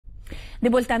De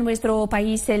vuelta a nuestro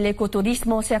país, el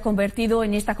ecoturismo se ha convertido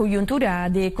en esta coyuntura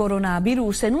de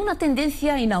coronavirus en una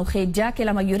tendencia en auge, ya que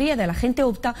la mayoría de la gente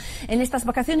opta en estas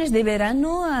vacaciones de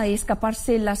verano a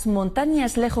escaparse en las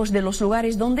montañas, lejos de los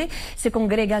lugares donde se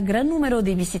congrega gran número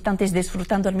de visitantes,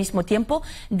 disfrutando al mismo tiempo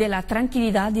de la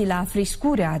tranquilidad y la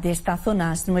frescura de estas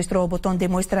zonas. Nuestro botón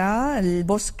demuestra el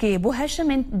bosque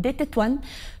Bohashem de Tetuán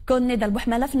con Nedal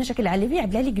Bouhmalaf Nashakil Alevi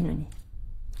Abdali Gnuni.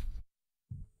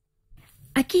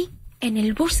 Aquí, en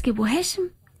el bosque Bohashem,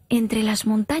 entre las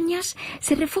montañas,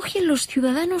 se refugian los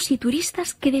ciudadanos y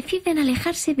turistas que deciden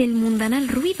alejarse del mundanal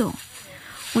ruido.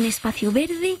 Un espacio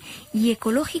verde y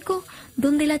ecológico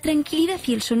donde la tranquilidad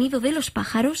y el sonido de los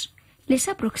pájaros les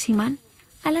aproximan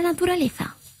a la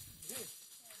naturaleza.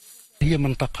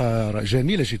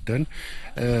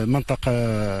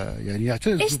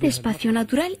 Este espacio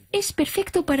natural es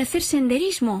perfecto para hacer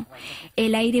senderismo.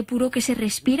 El aire puro que se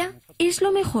respira es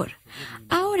lo mejor.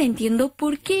 Ahora entiendo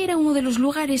por qué era uno de los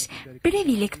lugares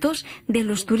predilectos de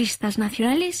los turistas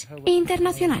nacionales e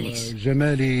internacionales.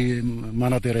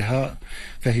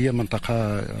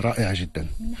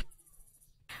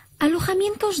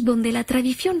 Alojamientos donde la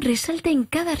tradición resalta en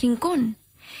cada rincón.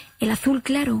 El azul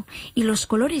claro y los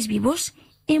colores vivos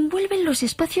envuelven los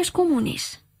espacios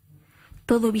comunes.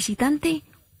 Todo visitante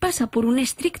pasa por un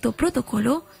estricto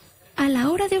protocolo a la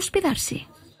hora de hospedarse.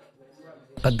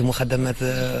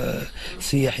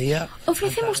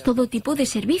 Ofrecemos todo tipo de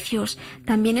servicios,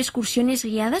 también excursiones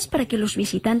guiadas para que los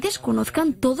visitantes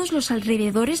conozcan todos los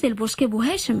alrededores del bosque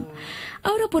Bohashem.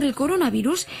 Ahora, por el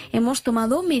coronavirus, hemos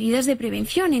tomado medidas de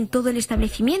prevención en todo el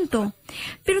establecimiento,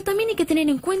 pero también hay que tener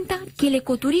en cuenta que el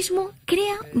ecoturismo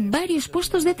crea varios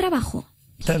puestos de trabajo.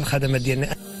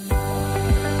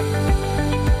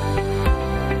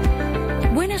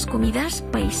 Buenas comidas,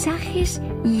 paisajes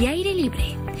y aire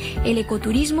libre. El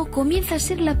ecoturismo comienza a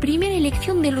ser la primera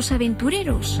elección de los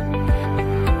aventureros.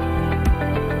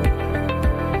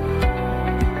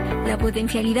 La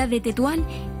potencialidad de Tetuán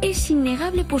es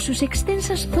innegable por sus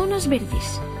extensas zonas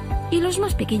verdes. Y los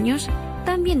más pequeños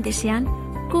también desean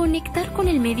conectar con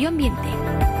el medio ambiente.